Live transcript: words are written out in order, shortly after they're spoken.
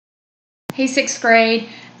Hey, sixth grade.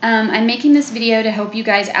 I'm making this video to help you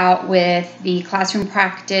guys out with the Classroom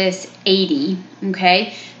Practice 80,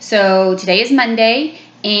 okay? So today is Monday,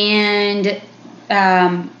 and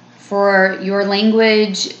for your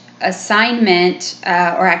language assignment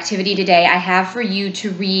or activity today, I have for you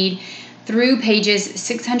to read through pages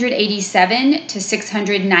 687 to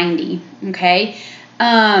 690, okay?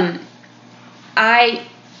 I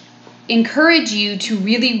encourage you to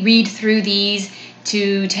really read through these,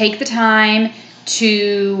 to take the time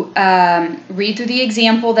to read through the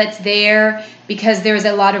example that's there, because there's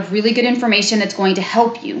a lot of really good information that's going to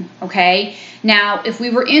help you, okay? Now, if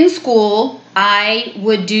we were in school, I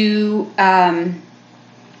would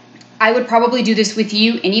probably do this with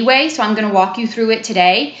you anyway, so I'm going to walk you through it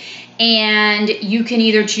today, and you can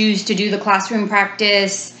either choose to do the classroom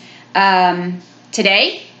practice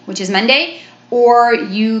today, which is Monday, or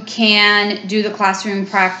you can do the classroom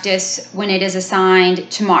practice when it is assigned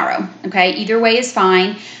tomorrow, okay? Either way is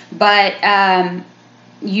fine, but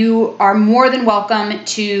you are more than welcome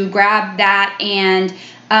to grab that and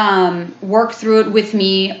work through it with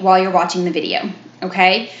me while you're watching the video,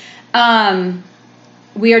 okay?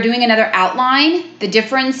 We are doing another outline. The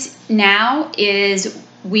difference now is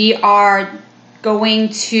we are going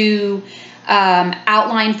to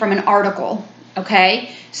outline from an article,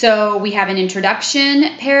 okay? So we have an introduction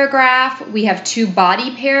paragraph, we have two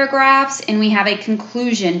body paragraphs, and we have a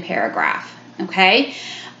conclusion paragraph, okay?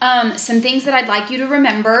 Some things that I'd like you to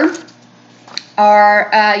remember are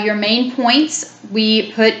your main points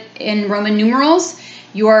we put in Roman numerals,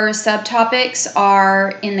 your subtopics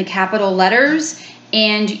are in the capital letters,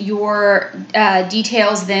 and your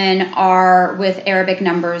details then are with Arabic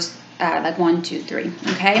numbers, like 1, 2, 3,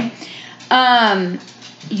 okay?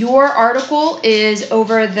 Your article is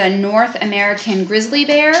over the North American grizzly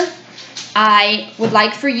bear. I would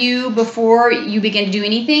like for you, before you begin to do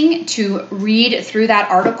anything, to read through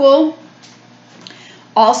that article.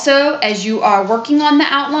 Also, as you are working on the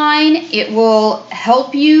outline, it will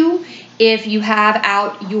help you if you have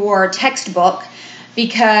out your textbook,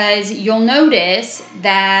 because you'll notice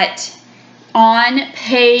that on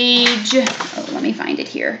page, let me find it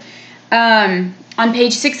here. On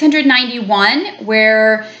page 691,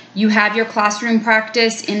 where you have your classroom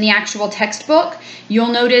practice in the actual textbook,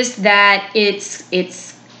 you'll notice that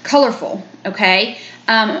it's colorful, okay?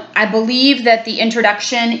 I believe that the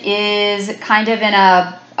introduction is kind of in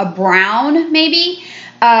a brown, maybe,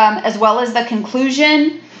 as well as the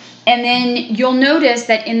conclusion. And then you'll notice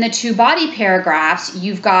that in the two body paragraphs,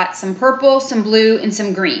 you've got some purple, some blue, and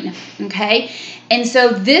some green, okay? And so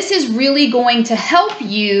this is really going to help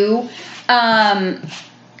you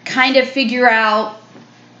kind of figure out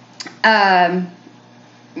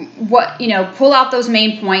pull out those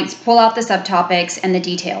main points, pull out the subtopics and the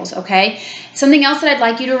details, okay? Something else that I'd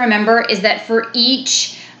like you to remember is that for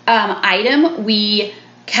each item, we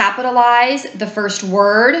capitalize the first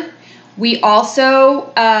word. We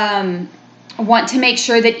also want to make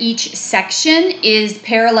sure that each section is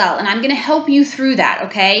parallel, and I'm going to help you through that,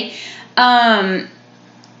 okay? I'm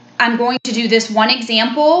going to do this one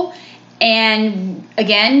example, and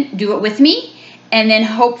again, do it with me, and then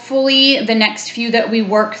hopefully the next few that we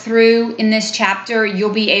work through in this chapter,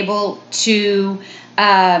 you'll be able to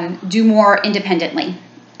do more independently,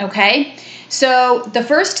 okay? So the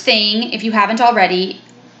first thing, if you haven't already,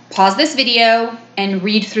 pause this video and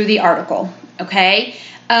read through the article, okay?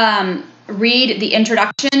 Read the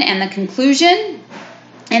introduction and the conclusion,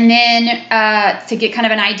 and then to get kind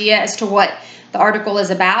of an idea as to what the article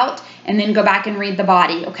is about, and then go back and read the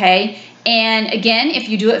body, okay? And again, if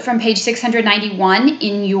you do it from page 691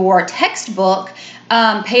 in your textbook,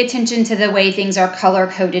 pay attention to the way things are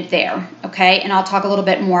color-coded there, okay? And I'll talk a little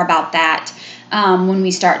bit more about that when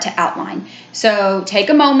we start to outline. So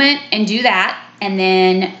take a moment and do that, and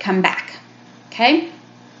then come back, okay?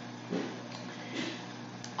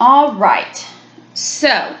 All right.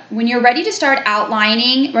 So when you're ready to start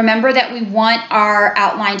outlining, remember that we want our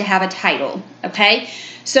outline to have a title, okay?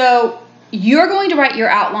 So you're going to write your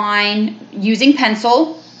outline using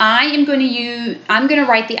pencil. I'm going to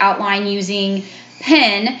write the outline using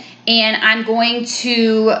pen, and I'm going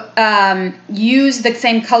to use the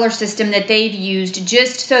same color system that they've used,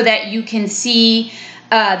 just so that you can see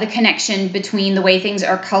the connection between the way things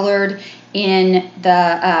are colored in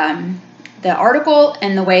the article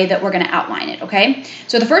and the way that we're going to outline it, okay?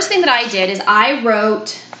 So the first thing that I did is I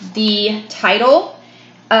wrote the title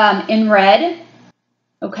in red,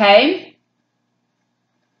 okay?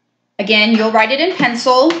 Again, you'll write it in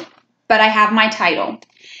pencil, but I have my title.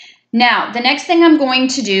 Now, the next thing I'm going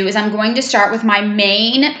to do is I'm going to start with my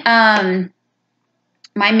main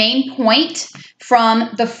my main point from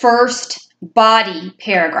the first body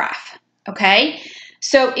paragraph, okay?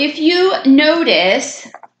 So if you notice,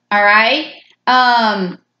 all right,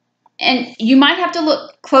 and you might have to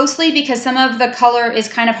look closely because some of the color is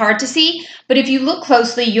kind of hard to see, but if you look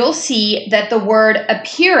closely, you'll see that the word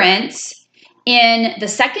appearance in the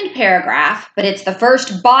second paragraph, but it's the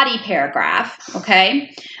first body paragraph,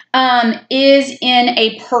 okay, is in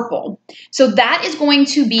a purple. So that is going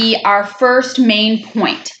to be our first main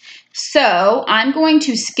point. So I'm going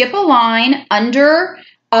to skip a line under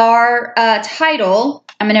our title.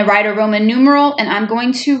 I'm going to write a Roman numeral, and I'm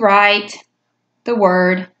going to write the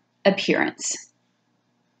word appearance.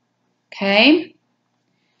 Okay,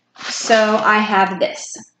 so I have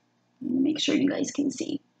this. Make sure you guys can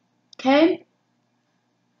see. Okay.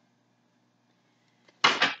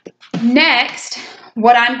 Next,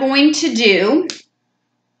 what I'm going to do,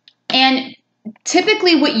 and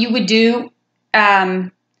typically what you would do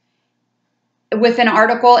with an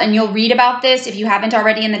article, and you'll read about this if you haven't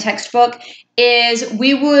already in the textbook, is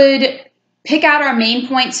we would pick out our main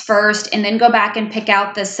points first and then go back and pick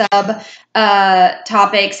out the sub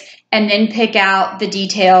topics and then pick out the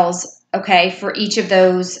details, okay, for each of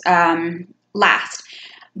those last.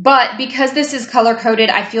 But because this is color-coded,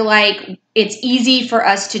 I feel like it's easy for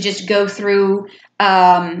us to just go through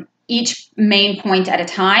each main point at a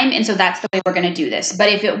time, and so that's the way we're going to do this. But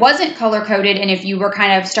if it wasn't color-coded and if you were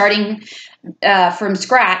kind of starting from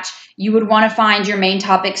scratch, you would want to find your main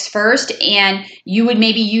topics first, and you would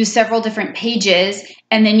maybe use several different pages,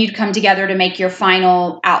 and then you'd come together to make your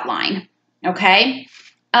final outline, okay?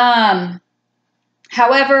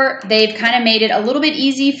 However, they've kind of made it a little bit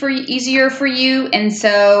easier for you, and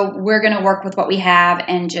so we're going to work with what we have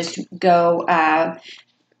and just go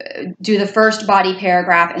do the first body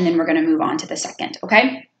paragraph, and then we're going to move on to the second,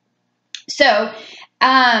 okay? So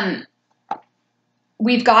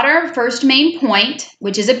we've got our first main point,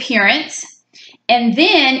 which is appearance. And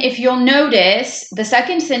then if you'll notice the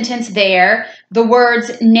second sentence there, the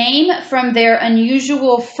words name from their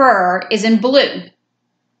unusual fur is in blue.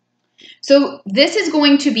 So this is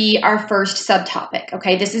going to be our first subtopic,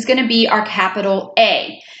 okay? This is going to be our capital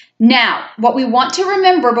A. Now, what we want to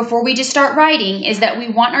remember before we just start writing is that we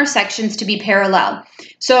want our sections to be parallel.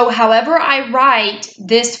 So however I write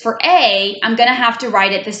this for A, I'm going to have to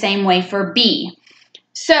write it the same way for B.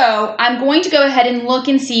 So I'm going to go ahead and look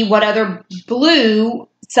and see what other blue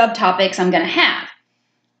subtopics I'm going to have.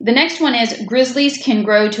 The next one is grizzlies can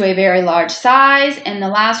grow to a very large size, and the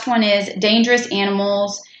last one is dangerous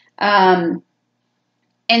animals.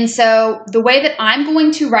 And so the way that I'm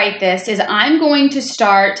going to write this is I'm going to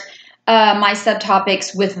start my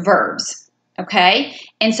subtopics with verbs, okay?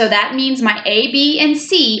 And so that means my A, B, and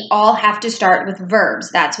C all have to start with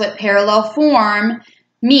verbs. That's what parallel form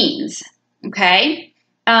means, okay?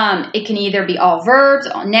 It can either be all verbs,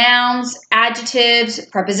 all nouns, adjectives,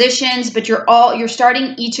 prepositions, but you're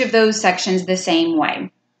starting each of those sections the same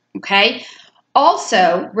way, okay?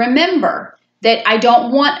 Also, remember that I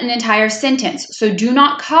don't want an entire sentence, so do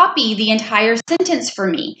not copy the entire sentence for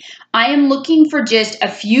me. I am looking for just a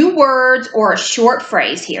few words or a short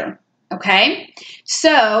phrase here, okay?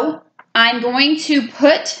 So I'm going to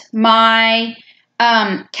put my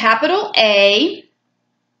capital A,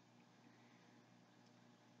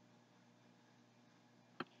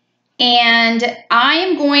 and I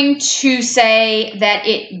am going to say that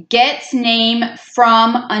it gets name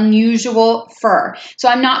from unusual fur. So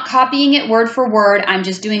I'm not copying it word for word. I'm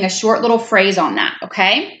just doing a short little phrase on that,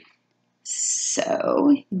 okay?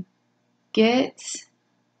 So, gets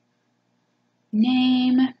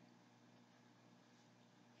name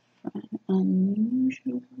from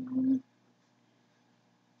unusual.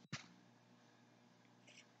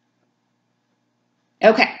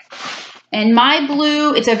 Okay. And my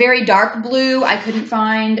blue, it's a very dark blue. I couldn't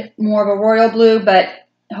find more of a royal blue, but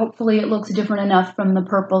hopefully it looks different enough from the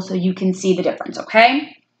purple so you can see the difference,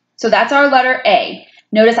 okay? So that's our letter A.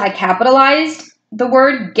 Notice I capitalized the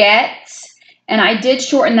word gets, and I did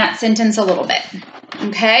shorten that sentence a little bit,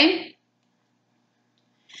 okay?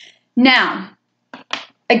 Now,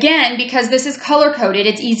 again, because this is color-coded,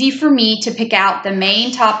 it's easy for me to pick out the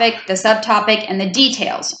main topic, the subtopic, and the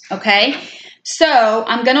details, okay? So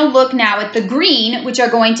I'm going to look now at the green, which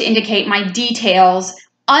are going to indicate my details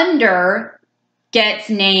under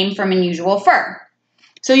gets name from unusual fur.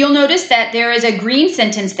 So you'll notice that there is a green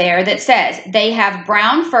sentence there that says they have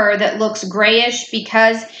brown fur that looks grayish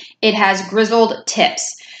because it has grizzled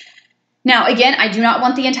tips. Now, again, I do not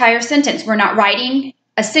want the entire sentence. We're not writing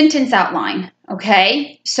a sentence outline,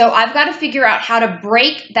 okay? So I've got to figure out how to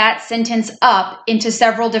break that sentence up into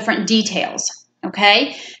several different details.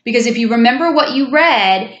 okay? Because if you remember what you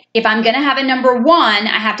read, if I'm going to have a number 1,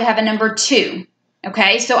 I have to have a number 2,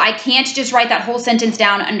 okay? So I can't just write that whole sentence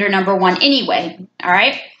down under number 1 anyway, all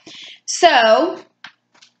right? So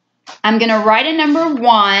I'm going to write a number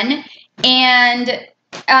 1, and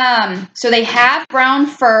so they have brown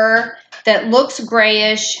fur that looks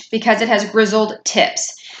grayish because it has grizzled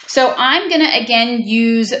tips. So I'm going to, again,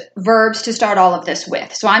 use verbs to start all of this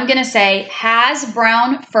with. So I'm going to say has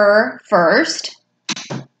brown fur first.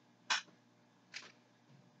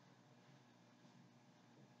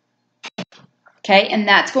 Okay, and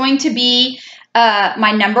that's going to be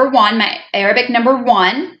my number 1, my Arabic number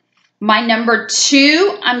 1. My number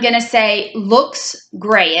 2, I'm going to say looks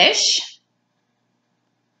grayish.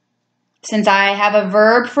 Since I have a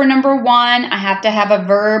verb for number 1, I have to have a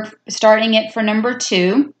verb starting it for number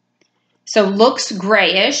 2. So looks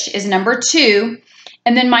grayish is number 2.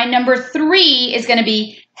 And then my number 3 is going to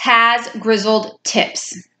be has grizzled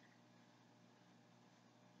tips.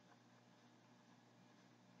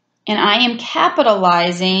 And I am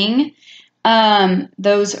capitalizing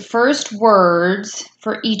those first words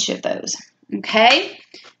for each of those. Okay?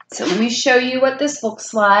 So let me show you what this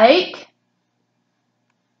looks like.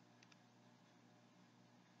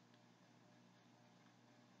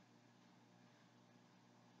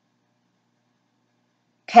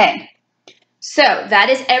 Okay, so that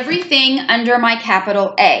is everything under my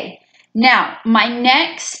capital A. Now, my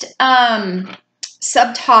next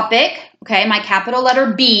subtopic, okay, my capital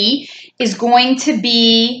letter B is going to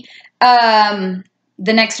be the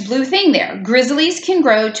next blue thing there. Grizzlies can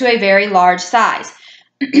grow to a very large size.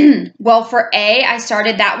 Well, for A, I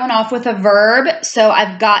started that one off with a verb, so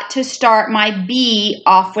I've got to start my B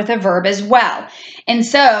off with a verb as well. And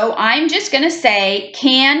so I'm just going to say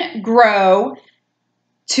can grow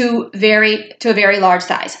to a very large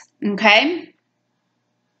size, okay?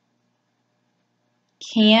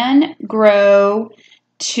 Can grow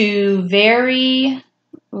to very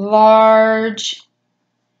large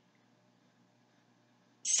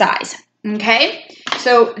size, okay?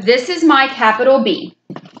 So this is my capital B.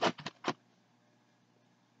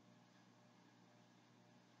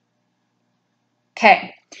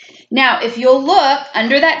 Okay, now if you'll look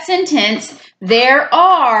under that sentence, there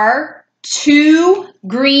are 2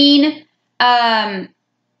 green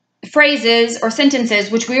phrases or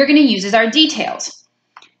sentences which we are going to use as our details.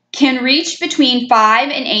 Can reach between 5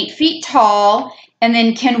 and 8 feet tall, and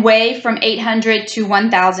then can weigh from 800 to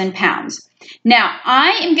 1,000 pounds. Now,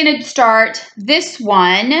 I am going to start this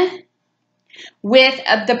one with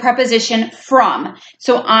the preposition from.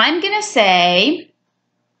 So I'm going to say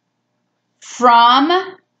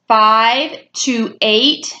from 5 to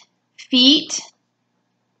 8 feet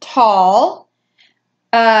tall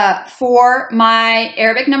for my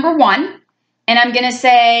Arabic number 1, and I'm going to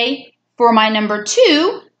say for my number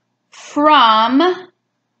 2 from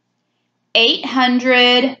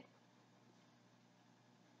 800,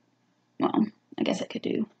 well, I guess I could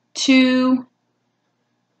do to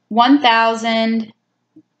 1,000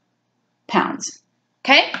 pounds.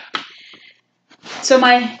 Okay? So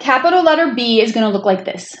my capital letter B is going to look like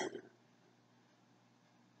this.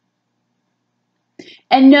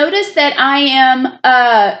 And notice that I am,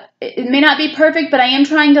 it may not be perfect, but I am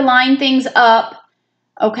trying to line things up,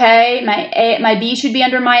 okay? My B should be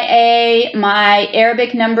under my A. My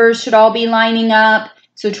Arabic numbers should all be lining up.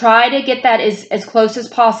 So try to get that as close as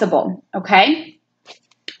possible, okay?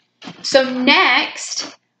 So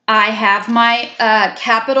next, I have my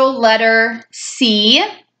capital letter C,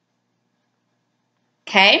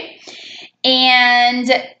 okay?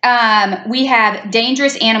 And we have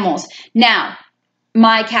dangerous animals. Now,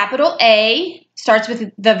 my capital A starts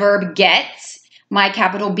with the verb gets. My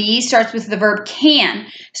capital B starts with the verb can.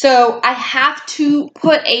 So I have to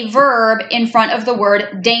put a verb in front of the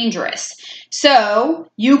word dangerous. So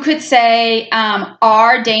you could say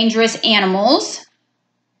are dangerous animals.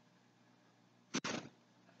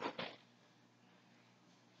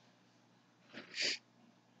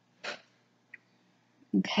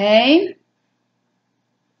 Okay.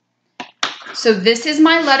 So this is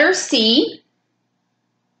my letter C.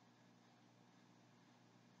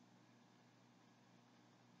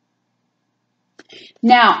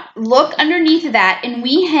 Now, look underneath that, and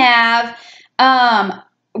we have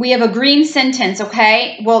a green sentence,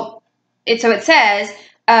 okay? Well, it says,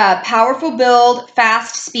 powerful build,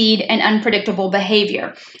 fast speed, and unpredictable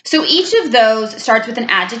behavior. So each of those starts with an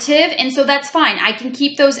adjective, and so that's fine. I can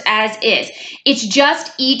keep those as is. It's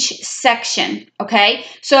just each section, okay?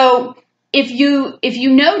 So if you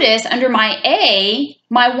notice under my A,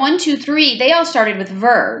 my 1, 2, 3, they all started with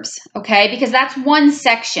verbs, okay? Because that's one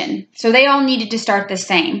section. So they all needed to start the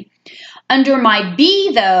same. Under my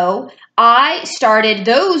B, though, I started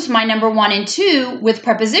those, my number 1 and 2, with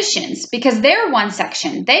prepositions because they're one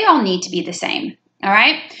section. They all need to be the same, all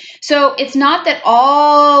right? So it's not that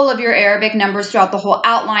all of your Arabic numbers throughout the whole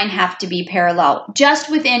outline have to be parallel, just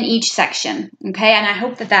within each section, okay? And I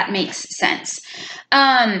hope that that makes sense.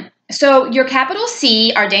 So your capital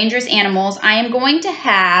C, our dangerous animals, I am going to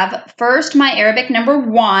have first my Arabic number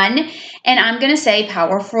 1, and I'm going to say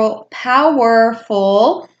powerful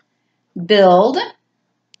build,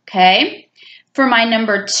 okay? For my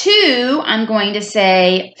number 2, I'm going to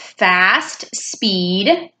say fast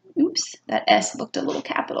speed. Oops, that S looked a little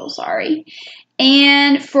capital, sorry.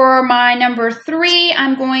 And for my number 3,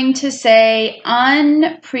 I'm going to say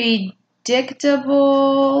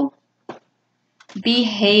unpredictable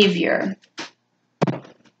behavior.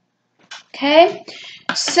 Okay,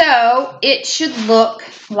 so it should look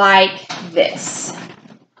like this.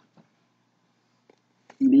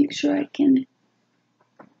 Make sure I can.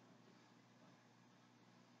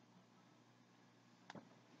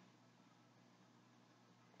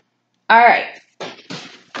 All right.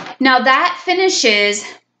 Now that finishes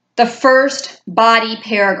the first body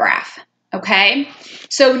paragraph. Okay,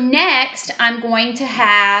 so next I'm going to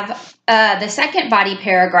have the second body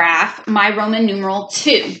paragraph, my Roman numeral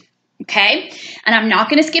 2, okay? And I'm not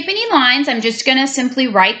going to skip any lines. I'm just going to simply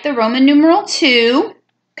write the Roman numeral 2,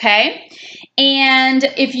 okay? And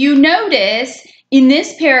if you notice, in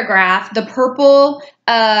this paragraph, the purple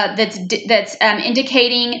that's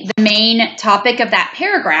indicating the main topic of that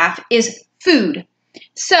paragraph is food.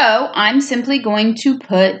 So I'm simply going to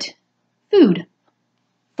put food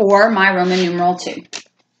for my Roman numeral 2.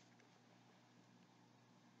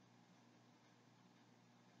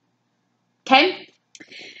 Okay,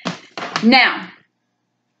 now,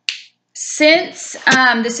 since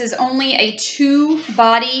this is only a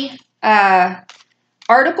 2-body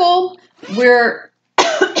article, we're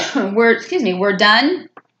done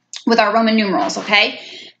with our Roman numerals, okay?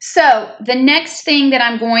 So the next thing that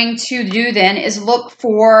I'm going to do then is look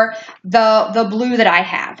for the blue that I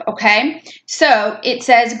have, okay? So it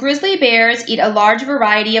says grizzly bears eat a large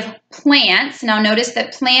variety of plants. Now notice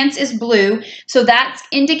that plants is blue, so that's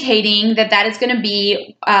indicating that that is going to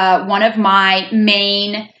be one of my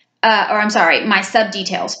main, my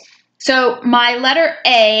sub-details. So my letter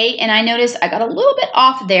A, and I notice I got a little bit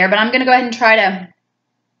off there, but I'm going to go ahead and try to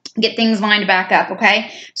get things lined back up,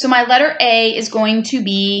 okay? So my letter A is going to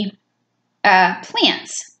be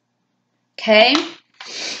plants, okay?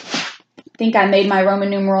 I think I made my Roman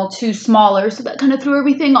numeral 2 smaller, so that kind of threw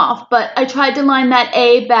everything off, but I tried to line that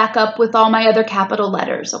A back up with all my other capital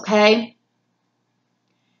letters, okay?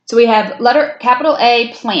 So we have capital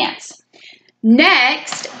A, plants.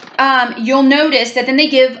 Next, you'll notice that then they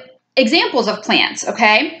give examples of plants,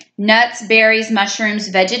 okay? Nuts, berries, mushrooms,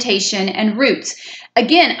 vegetation, and roots.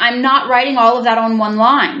 Again, I'm not writing all of that on one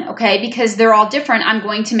line, okay? Because they're all different. I'm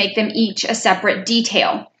going to make them each a separate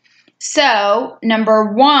detail. So,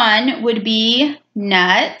 number 1 would be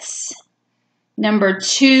nuts. Number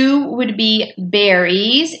 2 would be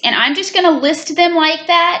berries. And I'm just going to list them like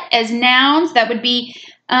that as nouns. That would be,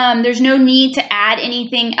 there's no need to add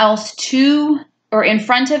anything else to or in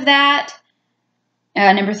front of that.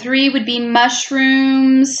 Number 3 would be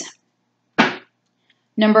mushrooms.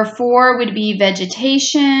 Number 4 would be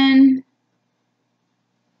vegetation.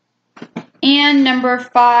 And number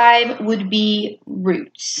 5 would be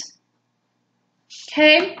roots.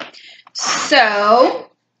 Okay,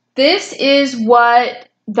 so this is what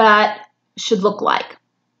that should look like.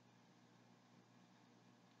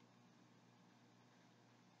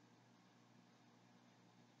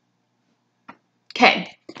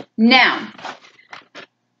 Okay, now,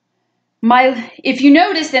 if you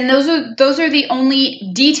notice, then those are the only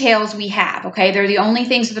details we have, okay? They're the only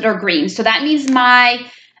things that are green. So that means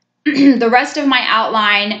the rest of my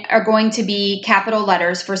outline are going to be capital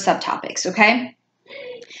letters for subtopics, okay?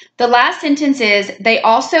 The last sentence is, they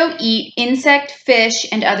also eat insect, fish,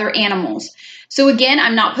 and other animals. So again,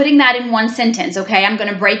 I'm not putting that in one sentence, okay? I'm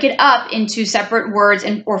going to break it up into separate words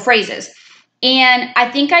or phrases. And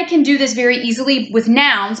I think I can do this very easily with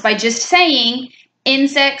nouns by just saying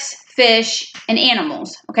insects, fish, and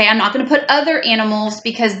animals. Okay, I'm not going to put other animals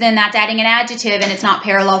because then that's adding an adjective and it's not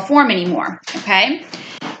parallel form anymore. Okay,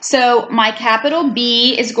 so my capital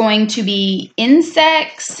B is going to be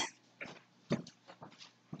insects.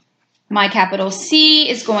 My capital C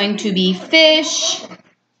is going to be fish.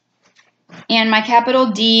 And my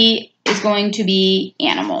capital D is going to be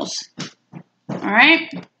animals. All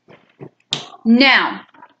right. Now,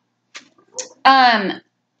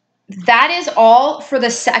 that is all for the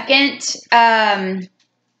second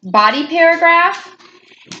body paragraph.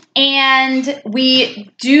 And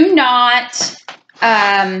we do not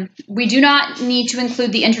need to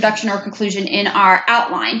include the introduction or conclusion in our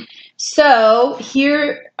outline. So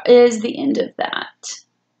here is the end of that.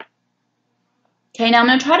 Okay, now I'm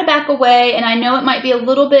going to try to back away, and I know it might be a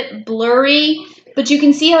little bit blurry, but you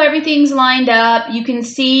can see how everything's lined up. You can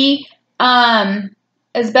see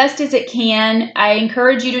as best as it can. I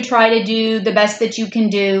encourage you to try to do the best that you can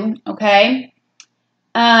do, okay?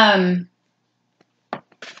 I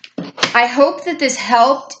hope that this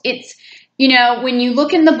helped. It's, you know, when you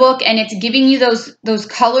look in the book and it's giving you those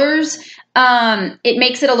colors, it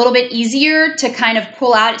makes it a little bit easier to kind of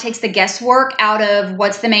pull out. It takes the guesswork out of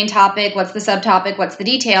what's the main topic, what's the subtopic, what's the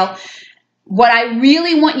detail. What I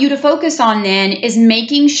really want you to focus on then is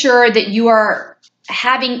making sure that you are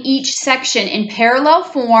having each section in parallel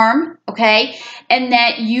form, okay? And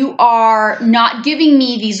that you are not giving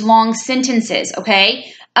me these long sentences,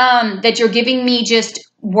 okay? That you're giving me just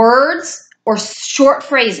words or short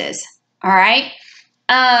phrases, all right?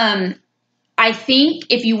 I think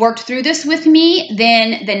if you worked through this with me,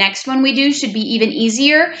 then the next one we do should be even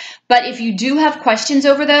easier. But if you do have questions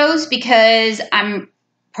over those, because I'm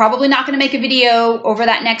probably not going to make a video over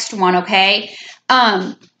that next one, okay?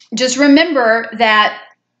 Just remember that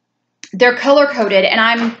they're color-coded, and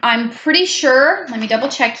I'm pretty sure, let me double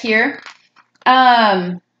check here.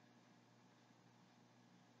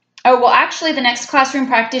 Oh, well, actually, the next classroom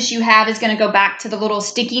practice you have is going to go back to the little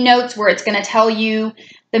sticky notes where it's going to tell you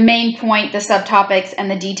the main point, the subtopics,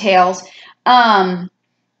 and the details. And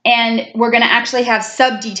we're going to actually have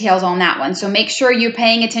sub-details on that one. So make sure you're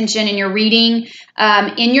paying attention and you're reading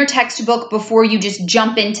in your textbook before you just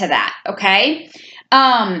jump into that, okay?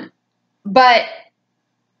 But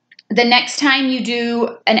the next time you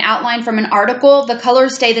do an outline from an article, the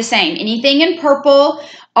colors stay the same. Anything in purple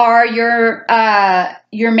are your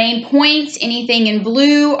main points. Anything in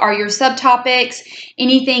blue are your subtopics.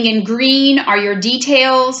 Anything in green are your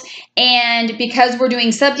details. And because we're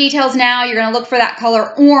doing sub-details now, you're going to look for that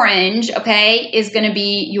color orange, okay, is going to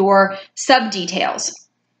be your sub-details.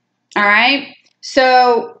 All right?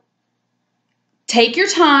 So take your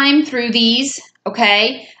time through these,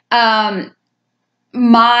 okay?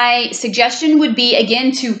 My suggestion would be,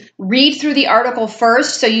 again, to read through the article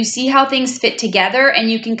first so you see how things fit together and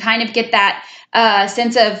you can kind of get that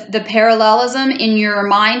sense of the parallelism in your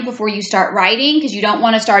mind before you start writing, because you don't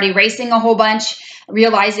want to start erasing a whole bunch,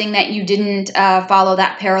 realizing that you didn't follow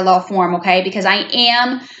that parallel form, okay? Because I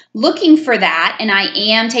am looking for that, and I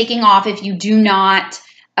am taking off if you do not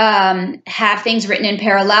have things written in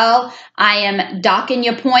parallel. I am docking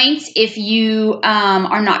you points if you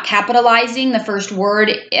are not capitalizing the first word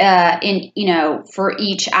for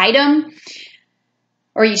each item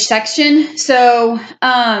or each section. So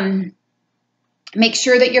make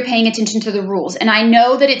sure that you're paying attention to the rules. And I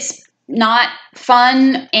know that it's not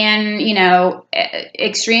fun and,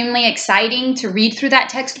 extremely exciting to read through that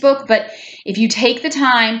textbook, but if you take the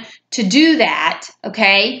time to do that,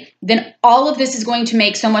 okay, then all of this is going to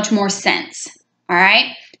make so much more sense, all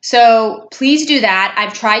right? So please do that.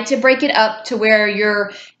 I've tried to break it up to where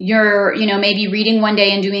you're maybe reading one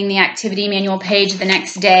day and doing the activity manual page the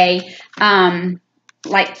next day.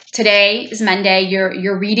 Like today is Monday,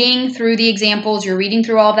 you're reading through the examples, you're reading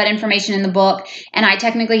through all of that information in the book, and I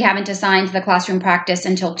technically haven't assigned the classroom practice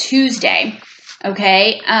until Tuesday,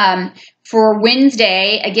 okay? For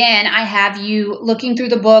Wednesday, again, I have you looking through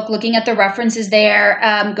the book, looking at the references there,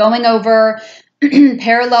 going over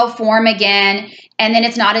parallel form again, and then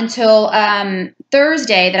it's not until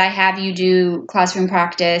Thursday that I have you do classroom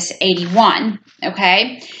practice 81,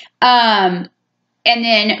 okay? And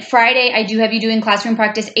then Friday, I do have you doing classroom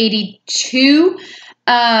practice 82,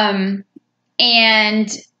 and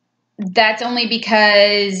that's only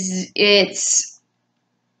because it's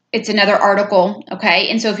another article, okay?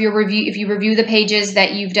 And so if you review the pages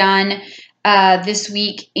that you've done this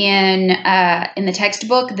week in the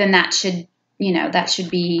textbook, then that should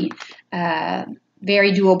be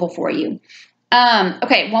very doable for you.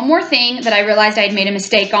 Okay, one more thing that I realized I had made a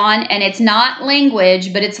mistake on, and it's not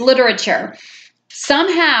language, but it's literature.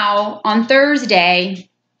 Somehow on Thursday,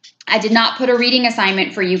 I did not put a reading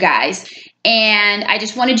assignment for you guys. And I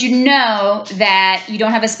just wanted you to know that you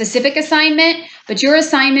don't have a specific assignment, but your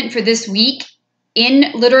assignment for this week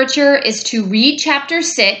in literature is to read chapter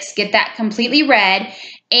 6, get that completely read,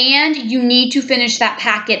 and you need to finish that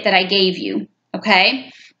packet that I gave you,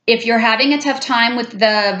 okay? If you're having a tough time with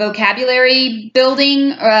the vocabulary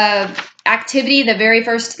building activity, the very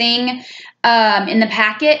first thing in the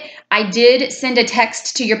packet, I did send a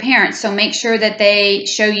text to your parents, so make sure that they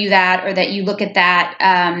show you that or that you look at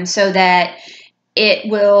that so that it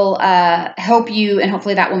will help you, and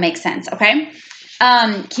hopefully that will make sense, okay?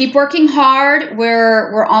 Keep working hard.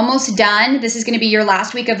 We're almost done. This is going to be your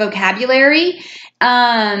last week of vocabulary.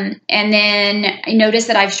 And then notice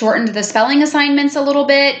that I've shortened the spelling assignments a little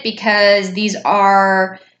bit because these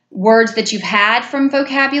are words that you've had from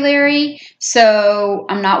vocabulary. So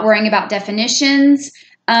I'm not worrying about definitions.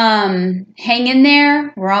 Hang in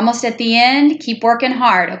there. We're almost at the end. Keep working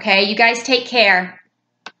hard, okay? You guys take care.